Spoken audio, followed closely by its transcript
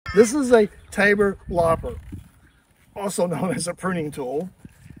This is a TABOR Lopper, also known as a pruning tool.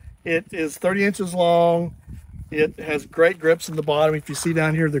 It is 30 inches long. It has great grips in the bottom. If you see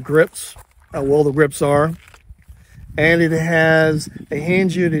down here the grips, how well the grips are. And it has a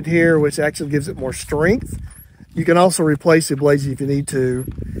hinge unit here, which actually gives it more strength. You can also replace the blades if you need to.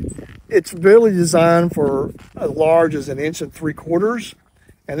 It's really designed for as large as 1.75 inches.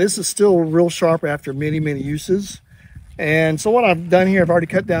 And this is still real sharp after many, many uses. And so what I've done here, I've already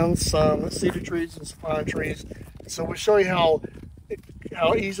cut down some cedar trees and some pine trees. So we'll show you how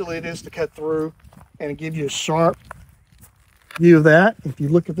easily it is to cut through and give you a sharp view of that. If you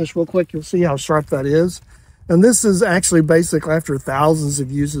look at this real quick, you'll see how sharp that is. And this is actually basically after thousands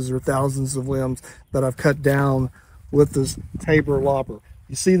of uses or thousands of limbs that I've cut down with this TABOR Lopper.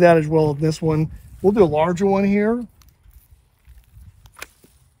 You see that as well in this one. We'll do a larger one here. You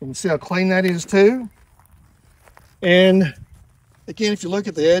can see how clean that is too. And again, if you look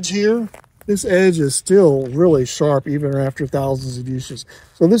at the edge here, this edge is still really sharp even after thousands of uses.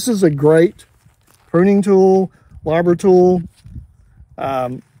 So this is a great pruning tool, lobber tool.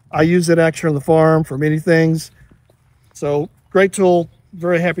 I use it actually on the farm for many things. So great tool,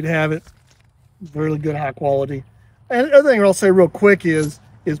 very happy to have it. Really good, high quality. And the other thing I'll say real quick is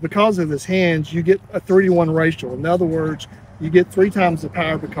because of this hinge, you get a 3-to-1 ratio. In other words, you get 3 times the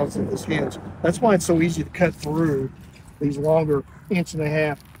power because of this hinge. That's why it's so easy to cut through these longer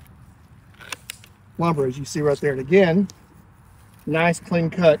 1.5 inch lumber, as you see right there. And again, nice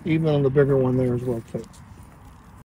clean cut, even on the bigger one there as well too.